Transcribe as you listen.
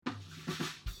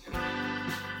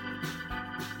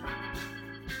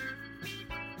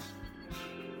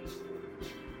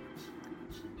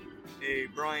Hey,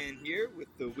 Brian here with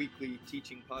the weekly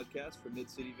teaching podcast for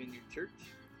Mid-City Vineyard Church.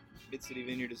 Mid-City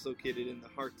Vineyard is located in the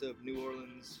heart of New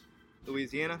Orleans,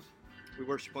 Louisiana. We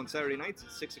worship on Saturday nights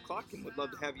at 6 o'clock and would love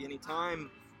to have you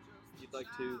anytime if you'd like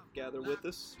to gather with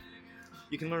us.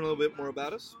 You can learn a little bit more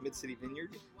about us,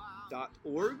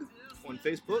 midcityvineyard.org, on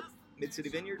Facebook, Mid-City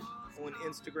Vineyard, on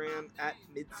Instagram, at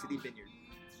Mid-City Vineyard.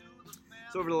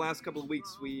 So over the last couple of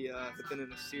weeks, we have been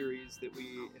in a series that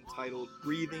we entitled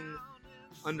Breathing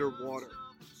Underwater.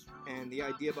 And the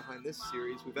idea behind this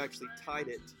series, we've actually tied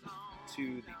it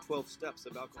to the 12 steps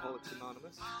of Alcoholics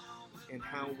Anonymous and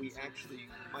how we actually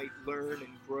might learn and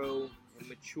grow and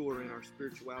mature in our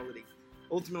spirituality.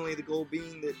 Ultimately, the goal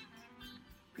being that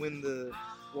when the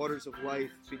waters of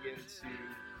life begin to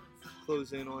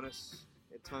close in on us,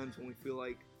 at times when we feel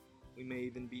like we may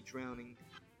even be drowning,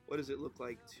 what does it look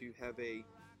like to have a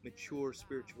mature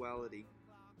spirituality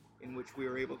in which we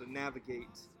are able to navigate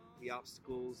the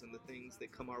obstacles and the things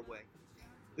that come our way?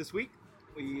 This week,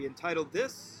 we entitled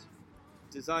this,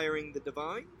 Desiring the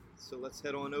Divine. So let's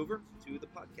head on over to the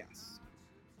podcast.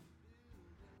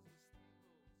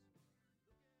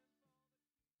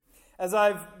 As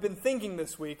I've been thinking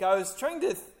this week, I was trying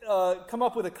to come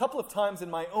up with a couple of times in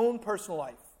my own personal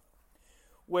life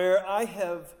where I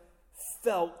have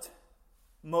felt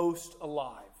most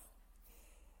alive.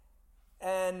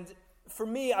 And for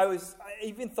me, I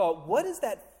even thought, what is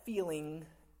that feeling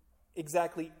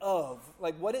exactly of?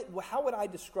 Like, how would I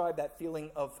describe that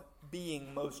feeling of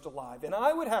being most alive? And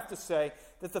I would have to say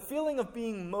that the feeling of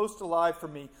being most alive for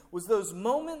me was those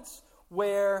moments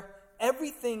where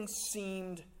everything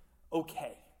seemed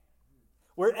okay,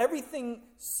 where everything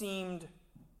seemed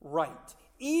right,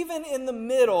 even in the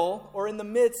middle or in the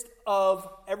midst of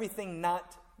everything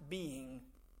not being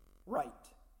right.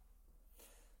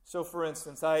 So, for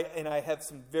instance, I have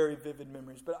some very vivid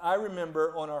memories, but I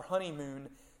remember on our honeymoon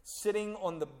sitting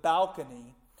on the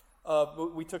balcony.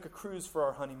 We took a cruise for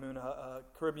our honeymoon, a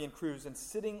Caribbean cruise, and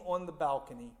sitting on the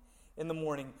balcony in the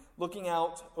morning, looking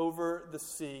out over the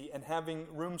sea and having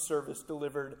room service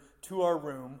delivered to our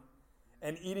room,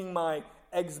 and eating my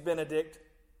Eggs Benedict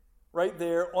right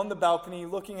there on the balcony,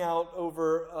 looking out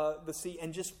over the sea,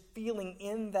 and just feeling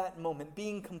in that moment,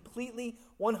 being completely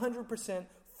 100%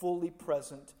 fully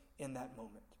present in that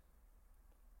moment.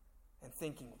 And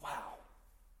thinking, wow,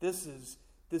 this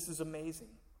is amazing.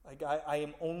 Like I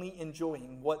am only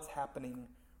enjoying what's happening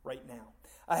right now.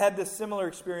 I had this similar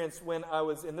experience when I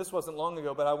was, and this wasn't long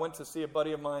ago, but I went to see a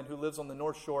buddy of mine who lives on the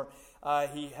North Shore.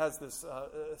 He has this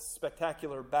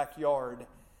spectacular backyard.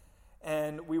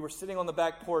 And we were sitting on the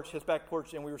his back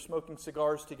porch, and we were smoking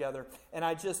cigars together. And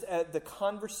the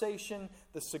conversation,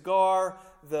 the cigar,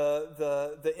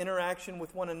 the interaction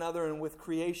with one another and with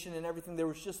creation and everything, there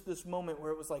was just this moment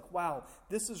where it was like, wow,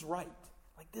 this is right.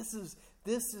 Like this is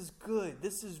good.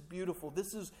 This is beautiful.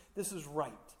 This is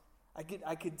right.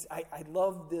 I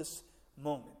love this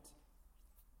moment.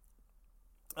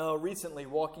 Recently,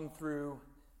 walking through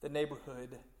the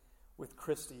neighborhood with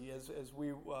Christy as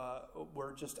we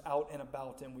were just out and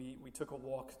about, and we took a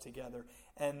walk together,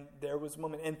 and there was a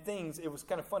moment, and it was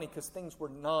kind of funny because things were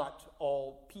not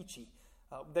all peachy.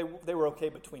 They were okay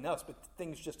between us, but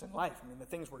things just in life, the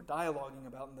things we're dialoguing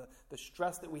about and the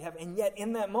stress that we have, and yet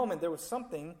in that moment there was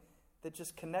something that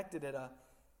just connected at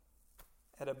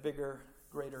a bigger,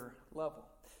 greater level.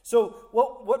 So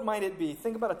what might it be?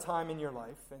 Think about a time in your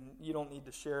life, and you don't need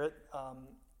to share it,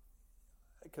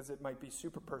 because it might be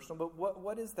super personal, but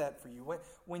what is that for you?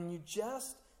 When you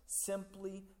just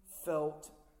simply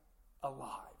felt alive.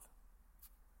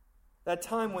 That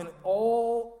time when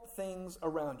all things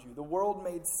around you, the world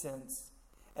made sense,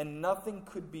 and nothing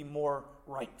could be more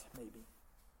right, maybe.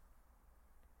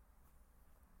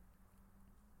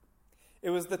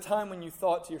 It was the time when you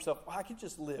thought to yourself, I could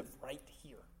just live right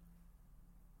here.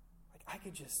 Like, I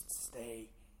could just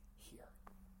stay here.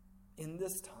 In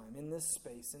this time, in this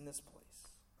space, in this place.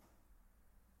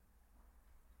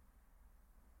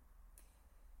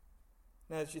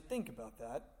 Now, as you think about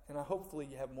that, and hopefully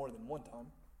you have more than one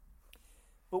time,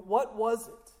 but what was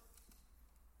it?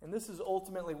 And this is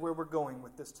ultimately where we're going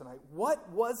with this tonight. What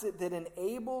was it that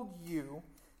enabled you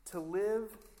to live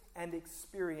and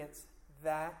experience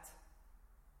that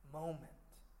moment?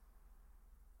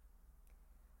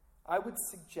 I would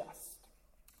suggest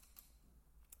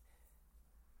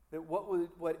that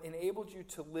what enabled you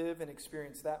to live and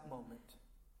experience that moment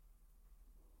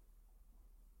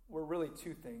were really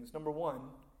two things. Number one,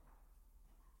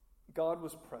 God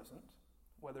was present,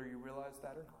 whether you realize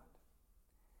that or not.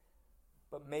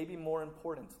 But maybe more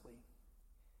importantly,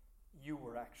 you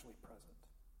were actually present.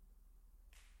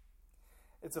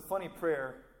 It's a funny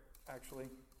prayer, actually.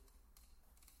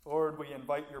 Lord, we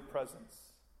invite your presence.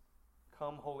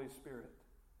 Come, Holy Spirit.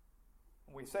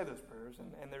 We say those prayers,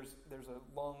 and there's a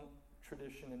long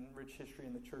tradition and rich history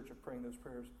in the church of praying those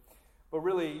prayers. But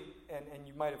really, and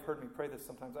you might have heard me pray this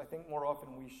sometimes, I think more often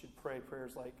we should pray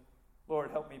prayers like,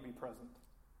 Lord, help me be present.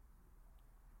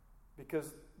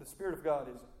 Because the Spirit of God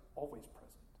is always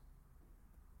present.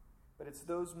 But it's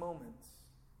those moments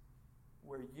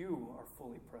where you are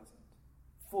fully present,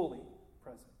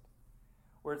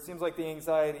 where it seems like the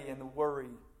anxiety and the worry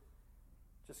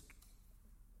just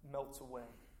melts away.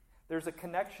 There's a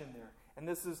connection there. And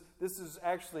this is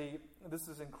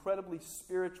incredibly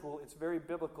spiritual, it's very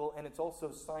biblical, and it's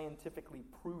also scientifically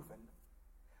proven.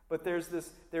 But there's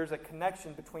a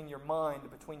connection between your mind,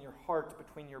 between your heart,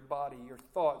 between your body, your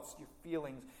thoughts, your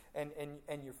feelings,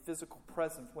 and your physical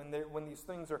presence. When these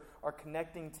things are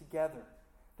connecting together,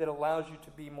 that allows you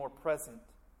to be more present.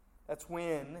 That's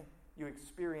when you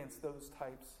experience those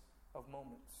types of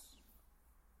moments.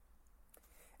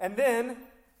 And then,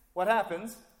 what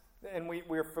happens, and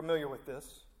we're familiar with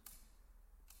this,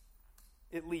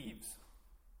 it leaves.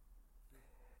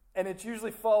 And it's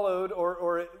usually followed,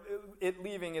 or it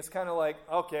leaving is kind of like,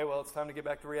 okay, well, it's time to get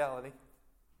back to reality,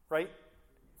 right?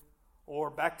 Or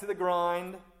back to the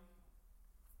grind,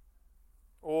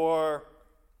 or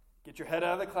get your head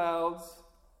out of the clouds,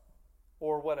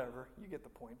 or whatever. You get the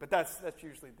point. But that's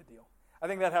usually the deal. I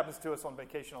think that happens to us on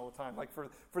vacation all the time. Like for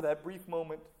that brief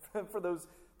moment, for those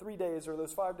 3 days, or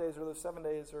those 5 days, or those 7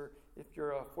 days, or if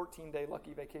you're a 14-day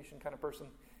lucky vacation kind of person,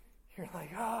 you're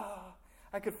like,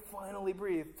 I could finally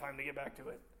breathe. Time to get back to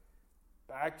it.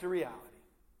 Back to reality.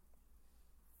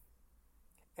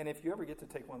 And if you ever get to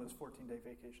take one of those 14-day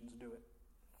vacations, do it.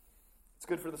 It's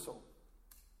good for the soul.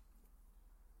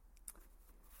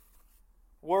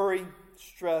 Worry,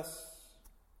 stress.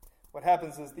 What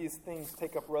happens is these things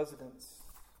take up residence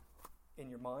in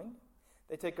your mind.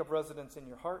 They take up residence in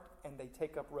your heart, and they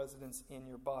take up residence in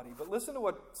your body. But listen to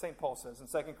what St. Paul says in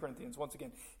 2 Corinthians, once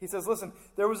again. He says, listen,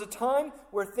 there was a time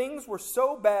where things were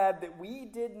so bad that we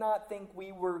did not think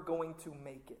we were going to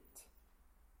make it.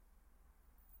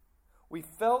 We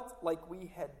felt like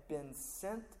we had been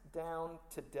sent down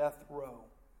to death row.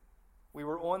 We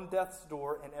were on death's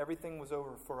door, and everything was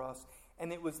over for us.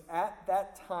 And it was at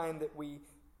that time that we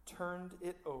turned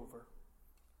it over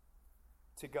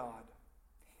to God.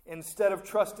 Instead of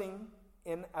trusting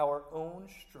in our own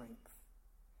strength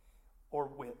or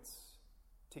wits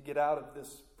to get out of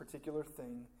this particular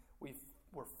thing, we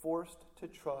were forced to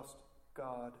trust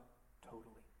God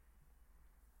totally.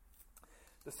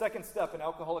 The second step in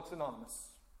Alcoholics Anonymous.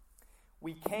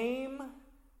 We came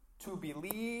to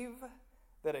believe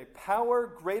that a power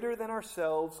greater than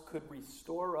ourselves could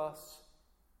restore us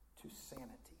to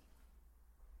sanity.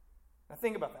 Now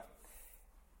think about that.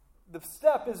 The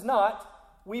step is not,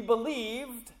 we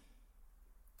believed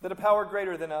that a power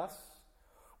greater than us.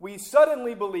 We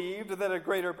suddenly believed that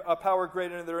a power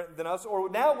greater than us, or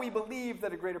now we believe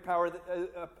that a greater power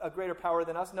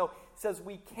than us. No, it says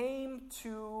we came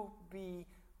to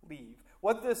believe.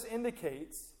 What this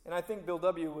indicates, and I think Bill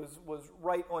W. was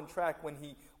right on track when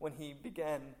he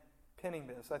began penning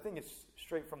this. I think it's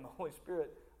straight from the Holy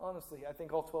Spirit. Honestly, I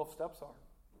think all 12 steps are.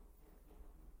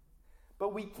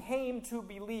 But we came to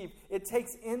believe. It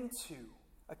takes into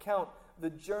account the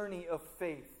journey of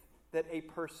faith that a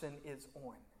person is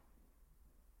on.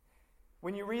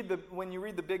 When you read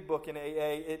the big book in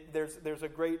AA, there's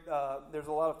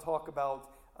a lot of talk about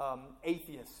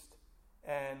atheists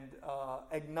and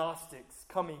agnostics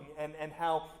coming, and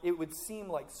how it would seem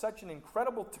like such an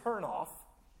incredible turnoff,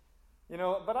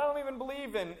 but I don't even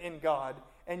believe in God.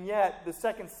 And yet the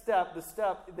second step, the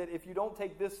step that if you don't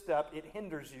take this step, it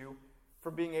hinders you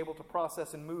from being able to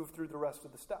process and move through the rest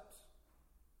of the steps.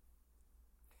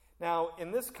 Now,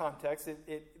 in this context,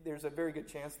 there's a very good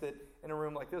chance that in a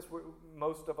room like this,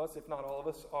 most of us, if not all of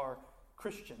us, are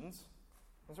Christians.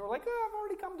 And so we're like, I've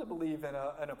already come to believe in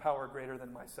a power greater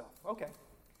than myself. Okay.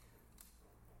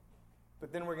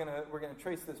 But then we're gonna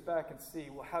trace this back and see,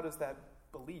 well, how does that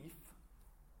belief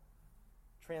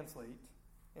translate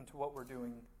into what we're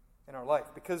doing in our life?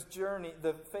 Because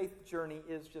the faith journey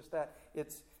is just that.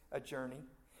 It's a journey.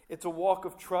 It's a walk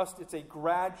of trust. It's a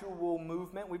gradual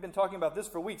movement. We've been talking about this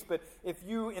for weeks, but if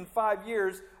you in 5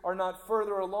 years are not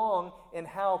further along in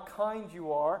how kind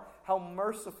you are, how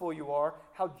merciful you are,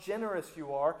 how generous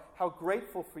you are, how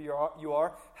grateful you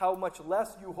are, how much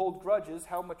less you hold grudges,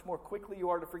 how much more quickly you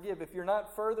are to forgive, if you're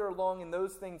not further along in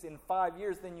those things in 5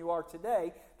 years than you are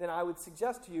today, then I would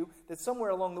suggest to you that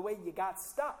somewhere along the way you got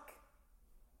stuck.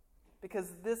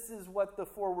 Because this is what the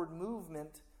forward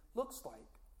movement looks like.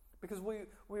 Because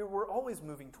we're always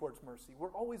moving towards mercy.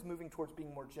 We're always moving towards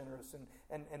being more generous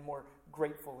and more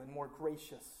grateful and more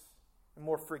gracious and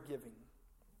more forgiving.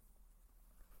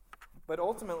 But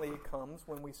ultimately it comes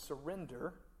when we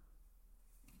surrender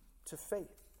to faith.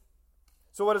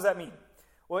 So what does that mean?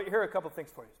 Well, here are a couple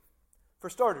things for you. For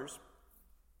starters,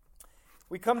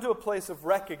 we come to a place of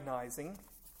recognizing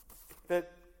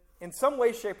that in some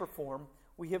way, shape, or form,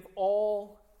 we have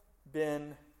all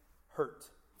been hurt.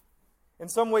 In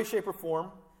some way, shape, or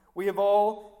form, we have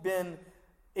all been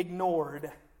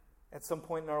ignored at some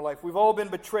point in our life. We've all been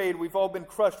betrayed. We've all been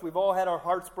crushed. We've all had our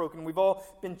hearts broken. We've all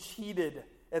been cheated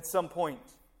at some point.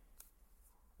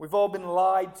 We've all been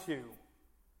lied to.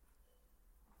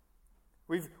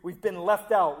 We've been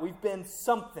left out. We've been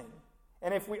something.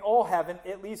 And if we all haven't,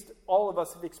 at least all of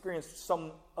us have experienced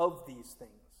some of these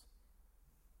things.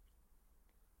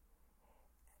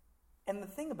 And the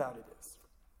thing about it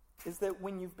is that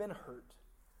when you've been hurt,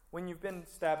 when you've been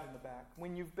stabbed in the back,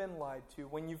 when you've been lied to,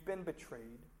 when you've been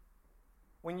betrayed,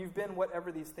 when you've been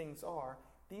whatever these things are,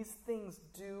 these things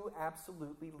do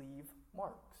absolutely leave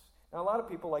marks. Now, a lot of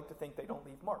people like to think they don't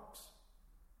leave marks,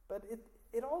 but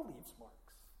it all leaves marks.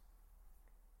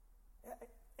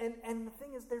 And the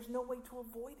thing is, there's no way to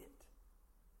avoid it.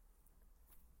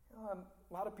 A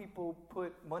lot of people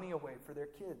put money away for their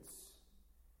kids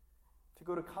to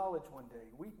go to college one day.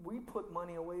 We put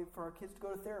money away for our kids to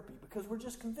go to therapy because we're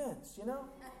just convinced,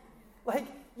 I've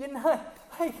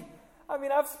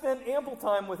spent ample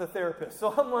time with a therapist.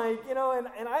 So I'm like, and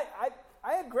I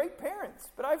had great parents,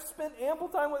 but I've spent ample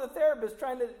time with a therapist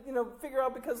trying to, figure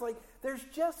out because, there's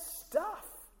just stuff.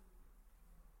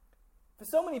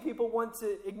 So many people want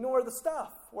to ignore the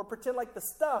stuff or pretend like the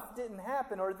stuff didn't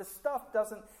happen or the stuff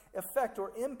doesn't affect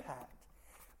or impact.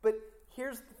 But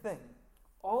here's the thing.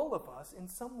 All of us, in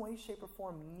some way, shape, or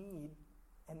form, need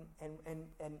and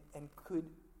could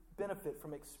benefit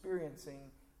from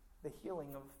experiencing the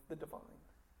healing of the divine,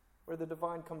 where the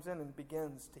divine comes in and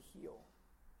begins to heal.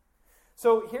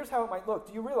 So here's how it might look.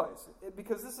 Do you realize it?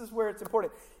 Because this is where it's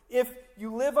important. If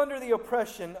you live under the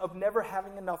oppression of never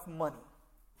having enough money,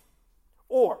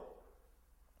 or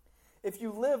if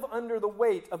you live under the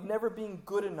weight of never being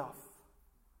good enough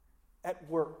at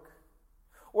work,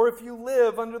 or if you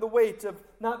live under the weight of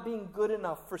not being good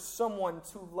enough for someone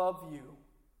to love you,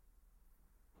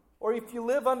 or if you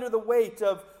live under the weight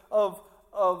of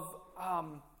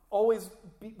always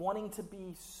wanting to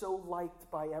be so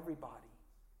liked by everybody,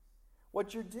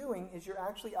 what you're doing is you're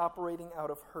actually operating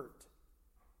out of hurt.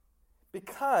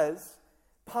 Because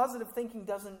positive thinking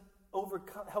doesn't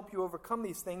help you overcome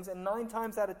these things, and 9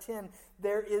 times out of 10,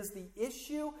 there is the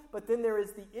issue, but then there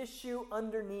is the issue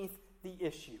underneath the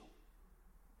issue.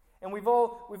 And we've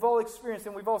all experienced,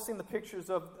 and we've all seen the pictures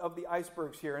of the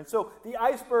icebergs here. And so the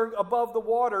iceberg above the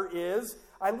water is,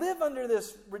 I live under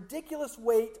this ridiculous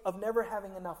weight of never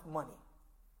having enough money.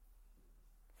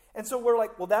 And so we're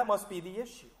like, well, that must be the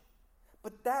issue.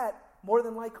 But that, more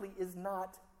than likely, is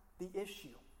not the issue.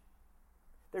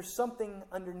 There's something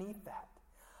underneath that.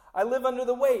 I live under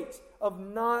the weight of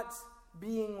not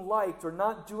being liked or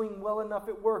not doing well enough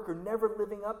at work or never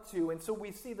living up to. And so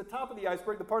we see the top of the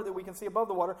iceberg, the part that we can see above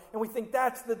the water, and we think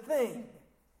that's the thing.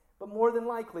 But more than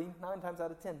likely, 9 times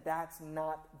out of 10, that's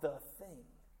not the thing.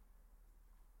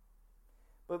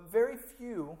 But very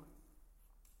few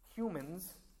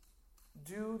humans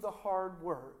do the hard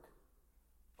work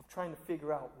of trying to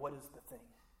figure out what is the thing.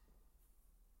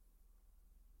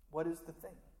 What is the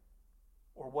thing?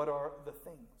 Or what are the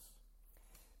things?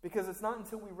 Because it's not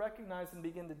until we recognize and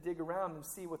begin to dig around and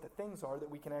see what the things are that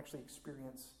we can actually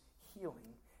experience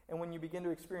healing. And when you begin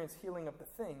to experience healing of the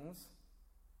things,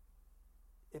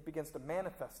 it begins to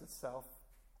manifest itself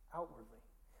outwardly.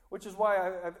 Which is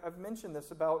why I've mentioned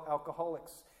this about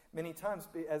alcoholics many times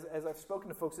as I've spoken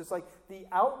to folks. It's like the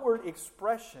outward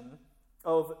expression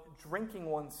of drinking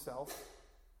oneself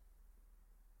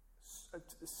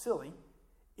silly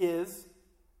is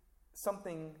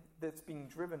something that's being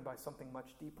driven by something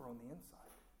much deeper on the inside.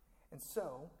 And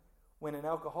so, when an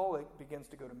alcoholic begins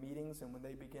to go to meetings and when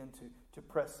they begin to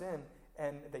press in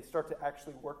and they start to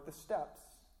actually work the steps,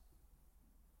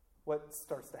 what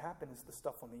starts to happen is the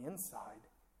stuff on the inside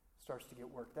starts to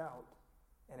get worked out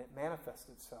and it manifests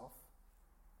itself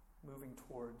moving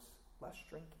towards less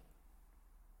drinking.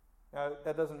 Now,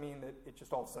 that doesn't mean that it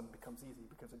just all of a sudden becomes easy,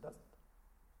 because it doesn't.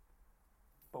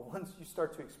 But once you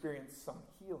start to experience some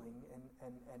healing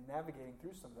and navigating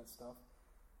through some of that stuff,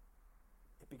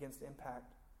 it begins to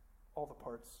impact all the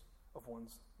parts of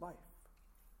one's life.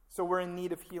 So we're in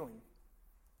need of healing.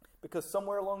 Because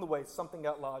somewhere along the way, something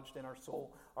got lodged in our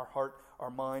soul, our heart,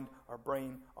 our mind, our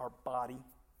brain, our body.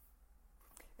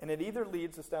 And it either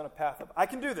leads us down a path of, I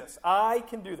can do this,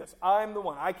 I'm the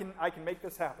one, I can make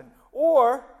this happen.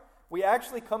 Or we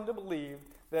actually come to believe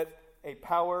that a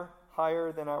power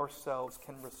higher than ourselves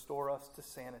can restore us to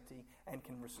sanity and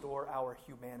can restore our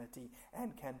humanity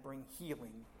and can bring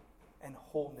healing and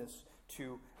wholeness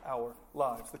to our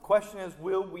lives. The question is,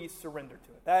 will we surrender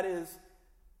to it? That is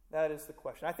the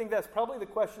question. I think that's probably the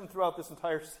question throughout this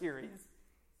entire series.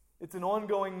 It's an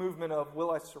ongoing movement of, will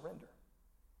I surrender?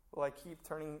 Will I keep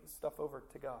turning stuff over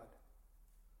to God?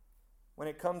 When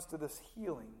it comes to this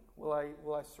healing, will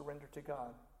I surrender to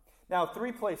God? Now,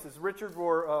 3 places. Richard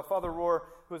Rohr, Father Rohr,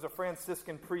 who is a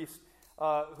Franciscan priest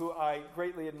who I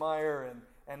greatly admire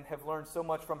and have learned so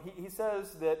much from, he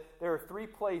says that there are 3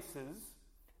 places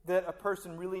that a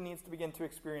person really needs to begin to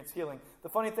experience healing. The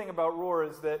funny thing about Rohr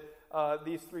is that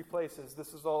these 3 places,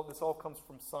 this all comes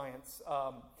from science.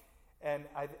 And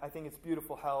I think it's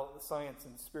beautiful how science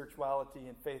and spirituality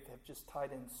and faith have just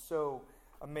tied in so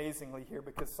amazingly here,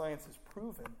 because science has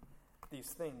proven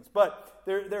these things. But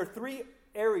there are 3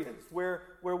 areas where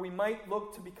we might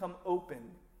look to become open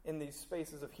in these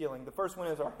spaces of healing. The first one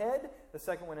is our head, the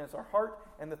second one is our heart,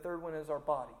 and the third one is our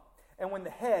body. And when the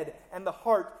head and the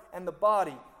heart and the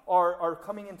body are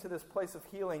coming into this place of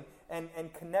healing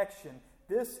and connection,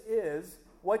 this is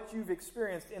what you've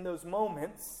experienced in those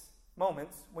moments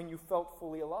when you felt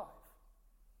fully alive.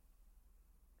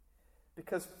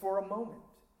 Because for a moment,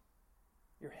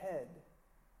 your head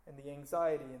and the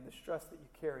anxiety and the stress that you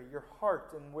carry, your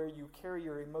heart and where you carry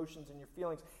your emotions and your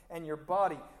feelings, and your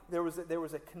body, there was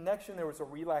a connection, there was a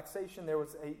relaxation, there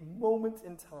was a moment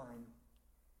in time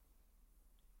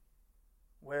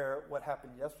where what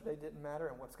happened yesterday didn't matter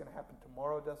and what's going to happen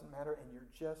tomorrow doesn't matter, and you're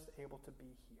just able to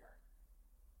be here.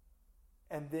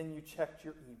 And then you checked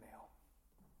your email,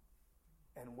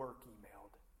 and work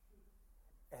emailed,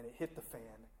 and it hit the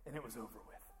fan, and it was over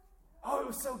with. Oh, it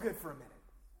was so good for a minute.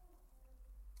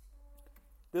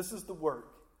 This is the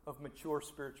work of mature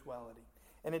spirituality.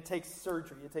 And it takes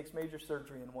surgery. It takes major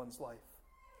surgery in one's life.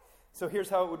 So here's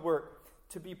how it would work.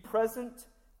 To be present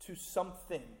to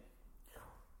something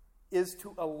is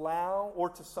to allow, or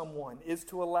to someone, is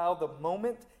to allow the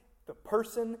moment, the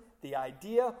person, the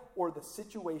idea, or the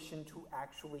situation to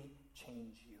actually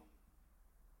change you.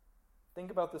 Think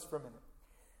about this for a minute.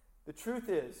 The truth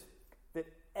is that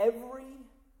everything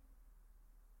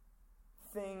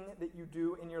that you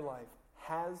do in your life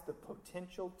has the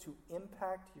potential to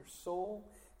impact your soul,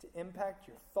 to impact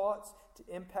your thoughts, to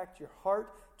impact your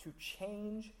heart, to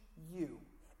change you.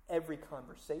 Every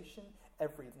conversation,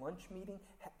 every lunch meeting,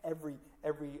 every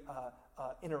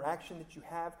interaction that you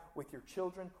have with your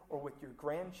children or with your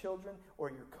grandchildren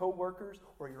or your coworkers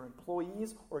or your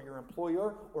employees or your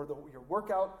employer or your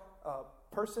workout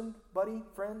person, buddy,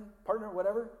 friend, partner,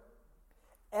 whatever.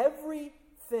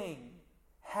 Everything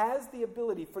has the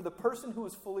ability for the person who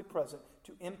is fully present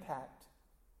to impact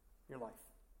your life,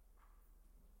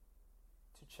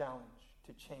 to challenge,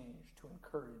 to change, to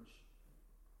encourage.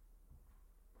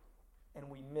 And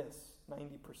we miss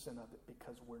 90% of it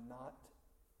because we're not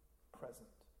present.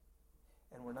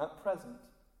 And we're not present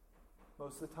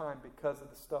most of the time because of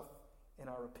the stuff in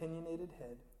our opinionated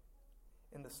head,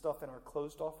 and the stuff in our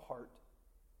closed-off heart,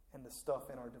 and the stuff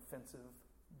in our defensive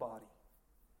body.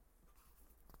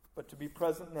 But to be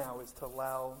present now is to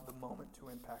allow the moment to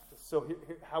impact us. So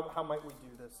how might we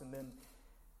do this? And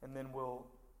then we'll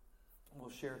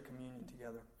share communion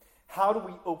together. How do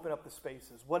we open up the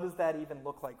spaces? What does that even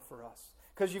look like for us?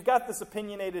 Because you've got this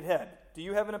opinionated head. Do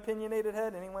you have an opinionated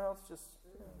head? Anyone else? Just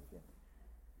yeah.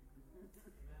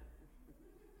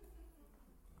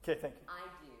 Okay, thank you. I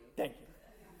do. Thank you.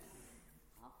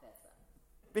 I'll fess up.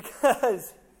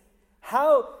 Because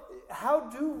how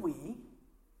do we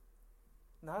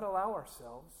not allow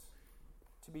ourselves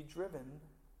to be driven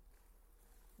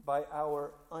by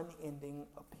our unending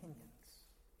opinions?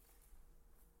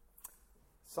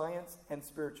 Science and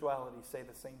spirituality say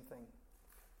the same thing.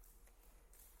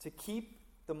 To keep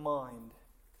the mind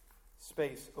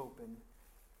space open,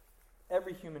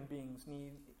 every human being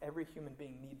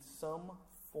needs some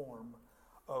form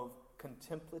of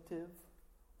contemplative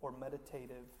or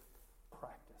meditative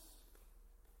practice.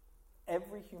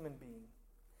 Every human being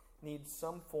needs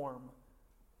some form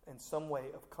and some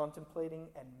way of contemplating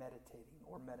and meditating.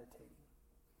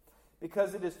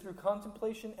 Because it is through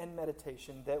contemplation and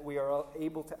meditation that we are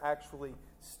able to actually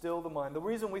still the mind. The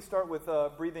reason we start with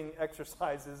breathing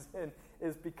exercises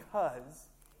is because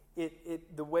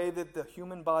the way that the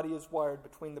human body is wired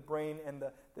between the brain and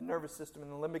the nervous system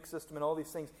and the limbic system and all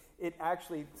these things, it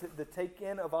actually, the take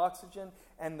in of oxygen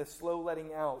and the slow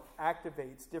letting out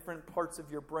activates different parts of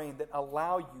your brain that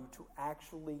allow you to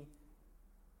actually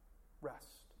rest.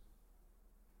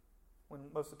 when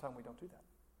most of the time we don't do that.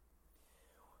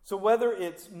 So whether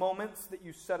it's moments that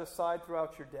you set aside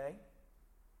throughout your day,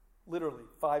 literally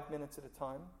 5 minutes at a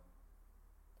time,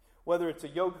 whether it's a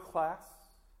yoga class,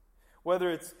 whether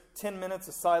it's 10 minutes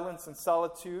of silence and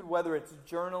solitude, whether it's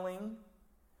journaling,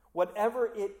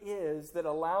 whatever it is that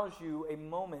allows you a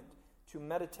moment to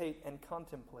meditate and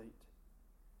contemplate,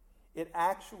 it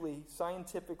actually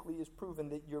scientifically is proven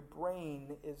that your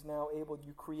brain is now able,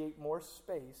 you create more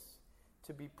space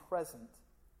to be present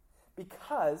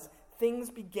because things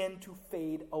begin to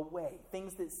fade away.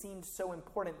 Things that seemed so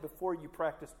important before you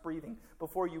practiced breathing,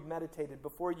 before you meditated,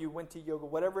 before you went to yoga,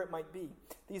 whatever it might be.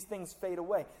 These things fade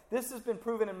away. This has been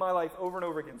proven in my life over and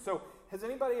over again. So has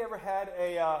anybody ever had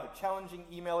a challenging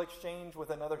email exchange with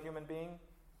another human being?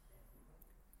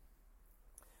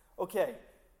 Okay,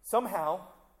 somehow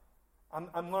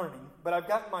I'm learning, but I've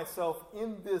gotten myself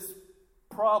in this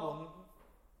problem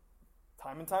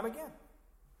time and time again.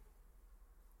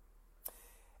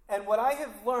 And what I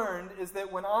have learned is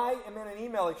that when I am in an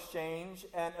email exchange,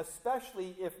 and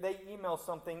especially if they email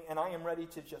something and I am ready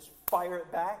to just fire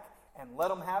it back and let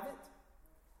them have it,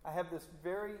 I have this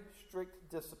very strict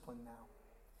discipline now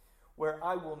where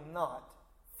I will not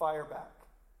fire back.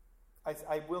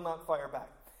 I will not fire back.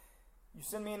 You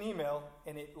send me an email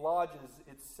and it lodges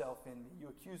itself in me. You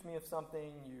accuse me of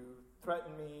something, you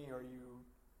threaten me, or you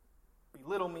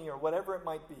belittle me, or whatever it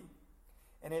might be.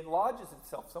 And it lodges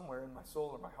itself somewhere in my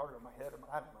soul or my heart or my head.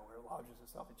 I don't know where it lodges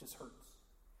itself. It just hurts.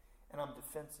 And I'm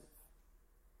defensive.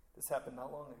 This happened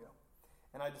not long ago.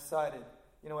 And I decided,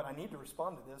 you know what, I need to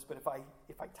respond to this, but if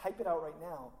I type it out right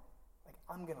now, like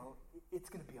it's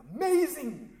gonna be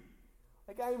amazing.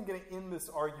 Like I am gonna end this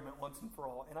argument once and for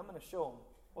all, and I'm gonna show them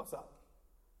what's up.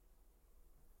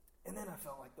 And then I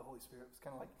felt like the Holy Spirit was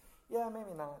kind of like, yeah,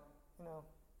 maybe not. You know,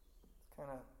 it's kind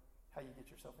of how you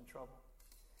get yourself in trouble.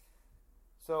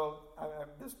 So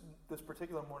this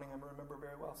particular morning, I remember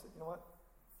very well, I said, you know what?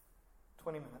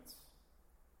 20 minutes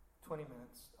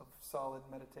of solid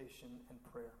meditation and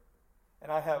prayer.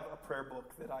 And I have a prayer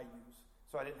book that I use,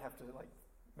 so I didn't have to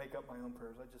make up my own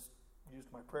prayers. I just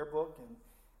used my prayer book, and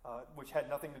which had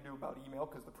nothing to do about email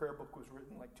because the prayer book was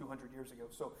written 200 years ago.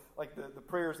 So the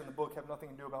prayers in the book have nothing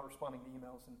to do about responding to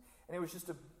emails. And it was just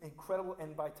incredible.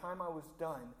 And by the time I was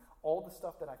done, all the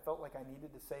stuff that I felt like I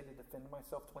needed to say to defend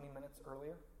myself 20 minutes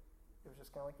earlier, it was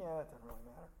just kind of yeah, it doesn't really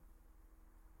matter.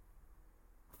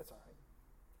 It's all right.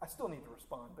 I still need to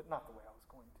respond, but not the way I was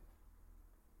going to.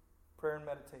 Prayer and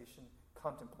meditation,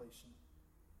 contemplation,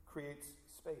 creates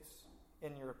space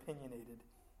in your opinionated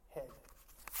head.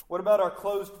 What about our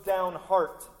closed down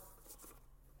heart?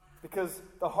 Because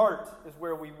the heart is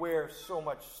where we wear so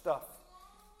much stuff.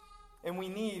 And we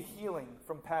need healing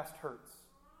from past hurts.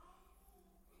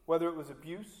 Whether it was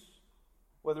abuse,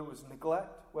 whether it was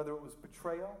neglect, whether it was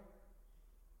betrayal,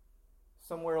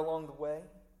 somewhere along the way.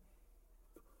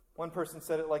 One person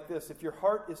said it like this: if your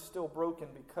heart is still broken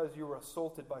because you were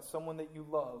assaulted by someone that you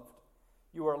loved,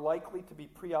 you are likely to be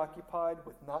preoccupied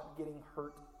with not getting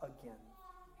hurt again.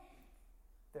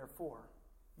 Therefore,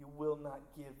 you will not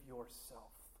give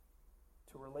yourself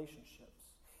to relationships.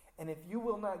 And if you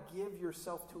will not give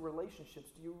yourself to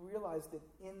relationships, do you realize that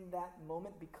in that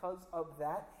moment, because of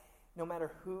that, no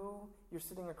matter who you're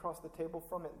sitting across the table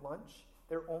from at lunch,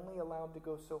 they're only allowed to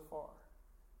go so far.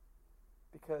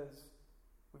 Because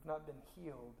we've not been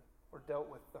healed or dealt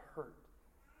with the hurt.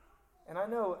 And I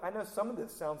know some of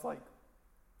this sounds like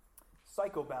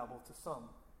psychobabble to some.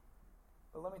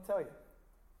 But let me tell you,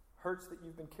 hurts that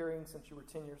you've been carrying since you were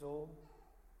 10 years old,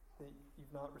 that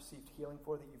you've not received healing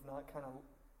for, that you've not kind of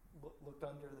looked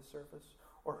under the surface,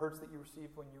 or hurts that you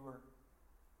received when you were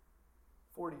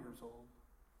 40 years old,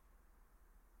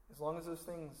 as long as those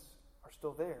things are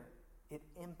still there, it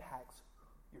impacts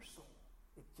your soul.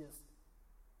 It just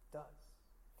does.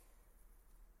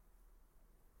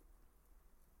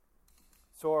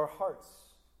 So our hearts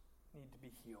need to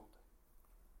be healed.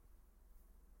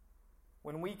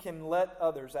 When we can let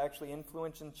others actually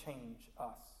influence and change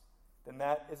us, then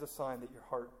that is a sign that your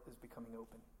heart is becoming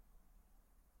open.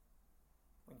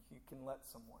 When you can let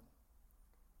someone.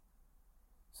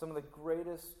 Some of the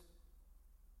greatest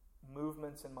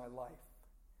movements in my life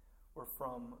were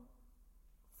from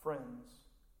friends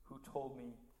who told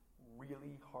me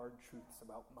really hard truths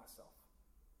about myself.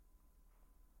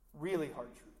 Really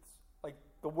hard truths. Like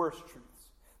the worst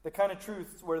truths. The kind of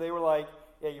truths where they were like,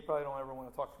 yeah, you probably don't ever want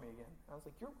to talk to me again. And I was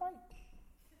like, you're right.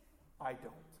 I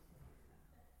don't.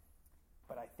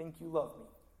 But I think you love me.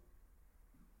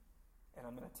 And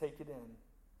I'm going to take it in.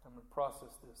 I'm going to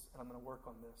process this. And I'm going to work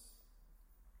on this.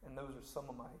 And those are some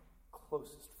of my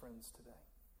closest friends today.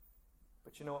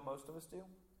 But you know what most of us do?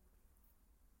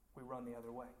 we run the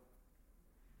other way.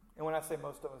 And when I say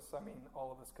most of us, I mean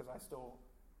all of us, because I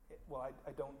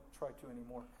don't try to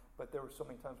anymore, but there were so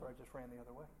many times where I just ran the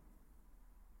other way.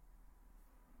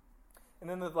 And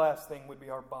then the last thing would be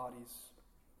our bodies.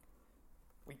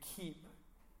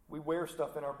 We wear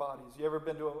stuff in our bodies. You ever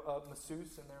been to a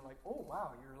masseuse and they're like, oh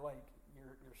wow, your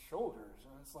shoulders,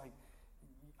 and it's like,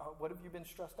 what have you been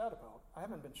stressed out about? I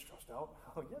haven't been stressed out.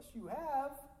 Oh yes, you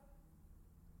have.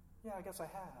 Yeah, I guess I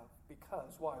have.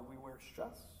 Because why? We wear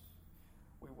stress.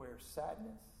 We wear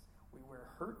sadness. We wear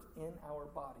hurt in our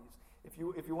bodies. If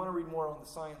you want to read more on the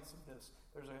science of this,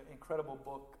 there's an incredible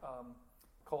book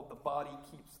called The Body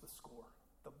Keeps the Score.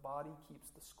 The Body Keeps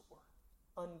the Score.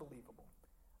 Unbelievable.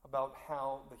 About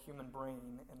how the human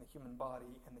brain and the human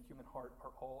body and the human heart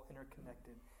are all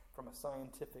interconnected from a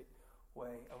scientific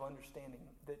way of understanding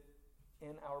that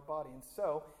in our body. And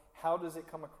so, how does it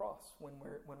come across when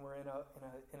we're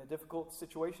in a difficult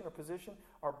situation or position?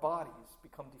 Our bodies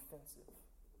become defensive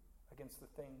against the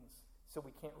things so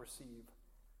we can't receive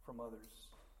from others.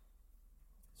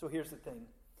 So here's the thing.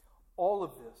 All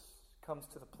of this comes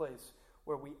to the place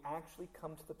where we actually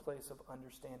come to the place of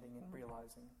understanding and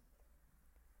realizing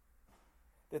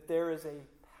that there is a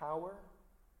power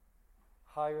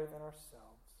higher than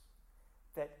ourselves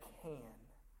that can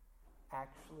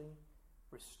actually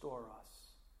restore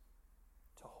us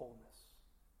to wholeness,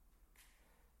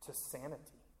 to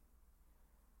sanity,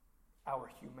 our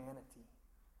humanity.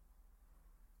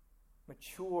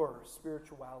 Mature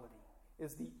spirituality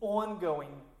is the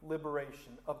ongoing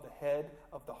liberation of the head,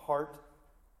 of the heart,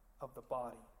 of the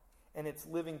body. And it's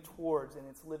living towards and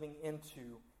it's living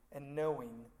into and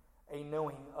knowing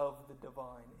of the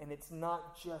divine. And it's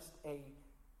not just a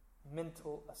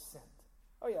mental assent.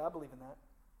 Oh yeah, I believe in that.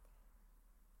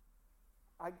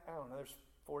 I don't know, there's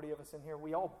 40 of us in here.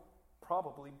 We all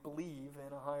probably believe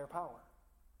in a higher power.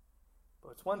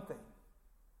 But it's one thing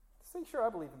to say, sure, I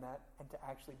believe in that, and to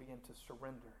actually begin to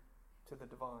surrender to the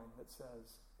divine that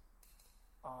says,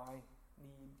 I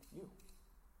need you.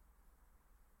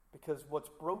 Because what's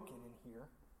broken in here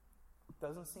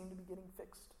doesn't seem to be getting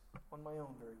fixed on my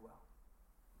own very well.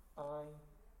 I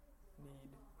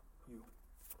need you.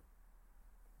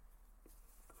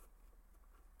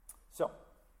 So,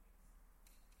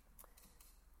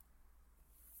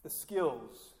 the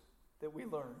skills that we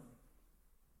learn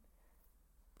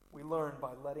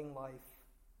by letting life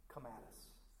come at us.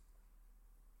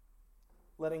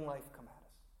 Letting life come at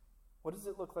us. What does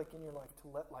it look like in your life to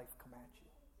let life come at you?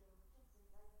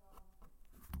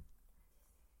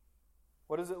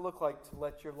 What does it look like to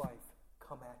let your life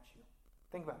come at you?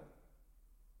 Think about it.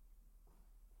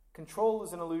 Control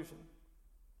is an illusion,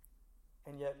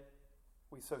 and yet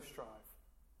we so strive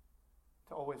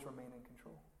to always remain in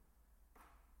control.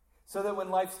 So that when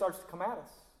life starts to come at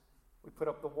us, we put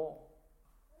up the wall.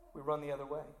 We run the other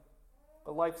way.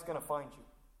 But life's going to find you.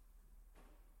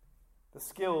 The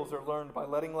skills are learned by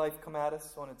letting life come at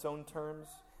us on its own terms,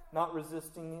 not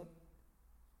resisting it,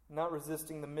 not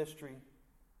resisting the mystery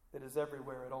that is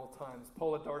everywhere at all times.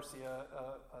 Paula Darcy,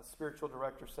 a spiritual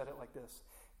director, said it like this: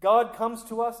 God comes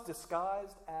to us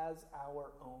disguised as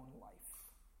our own life.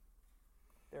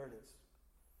 There it is.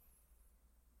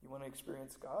 You want to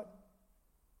experience God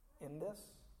in this?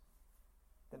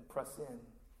 Then press in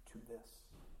to this,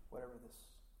 whatever this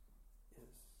is.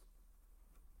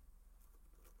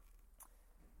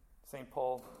 St.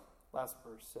 Paul, last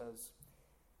verse, says,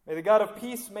 May the God of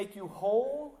peace make you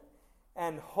whole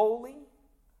and holy.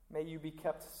 May you be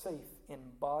kept safe in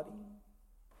body,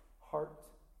 heart,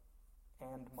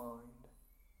 and mind,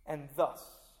 and thus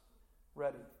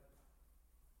ready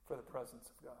for the presence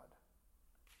of God.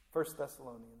 1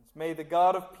 Thessalonians, May the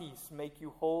God of peace make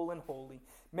you whole and holy.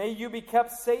 May you be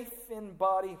kept safe in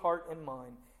body, heart, and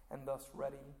mind, and thus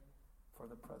ready for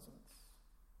the presence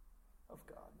of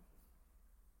God.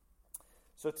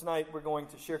 So tonight we're going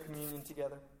to share communion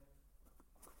together.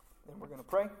 Then we're going to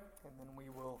pray, and then we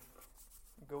will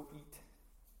go eat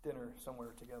dinner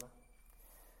somewhere together.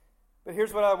 But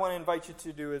here's what I want to invite you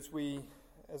to do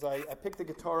as I pick the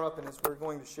guitar up and as we're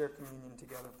going to share communion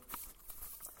together.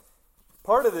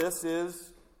 Part of this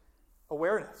is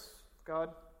awareness.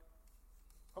 God,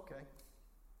 okay.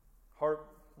 Heart,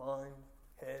 mind,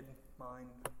 head,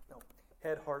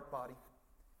 head, heart, body.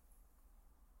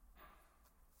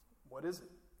 What is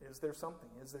it? Is there something?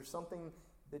 Is there something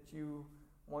that you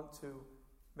want to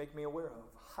make me aware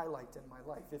of, highlight in my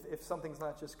life? If something's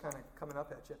not just kind of coming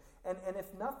up at you. And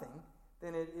if nothing,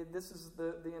 then this is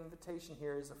the invitation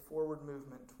here is a forward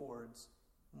movement towards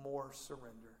more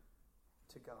surrender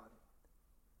to God.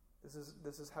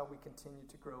 This is how we continue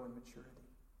to grow in maturity.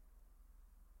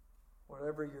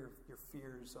 whatever your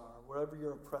fears are, whatever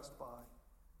you're oppressed by,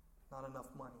 not enough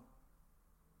money,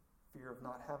 fear of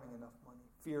not having enough money,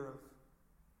 fear of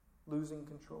losing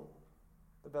control.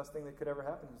 The best thing that could ever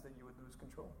happen is that you would lose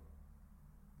control.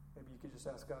 Maybe you could just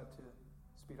ask God to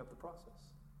speed up the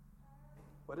process.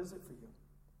 What is it for you?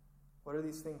 What are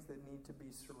these things that need to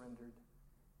be surrendered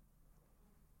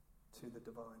to the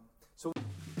divine? So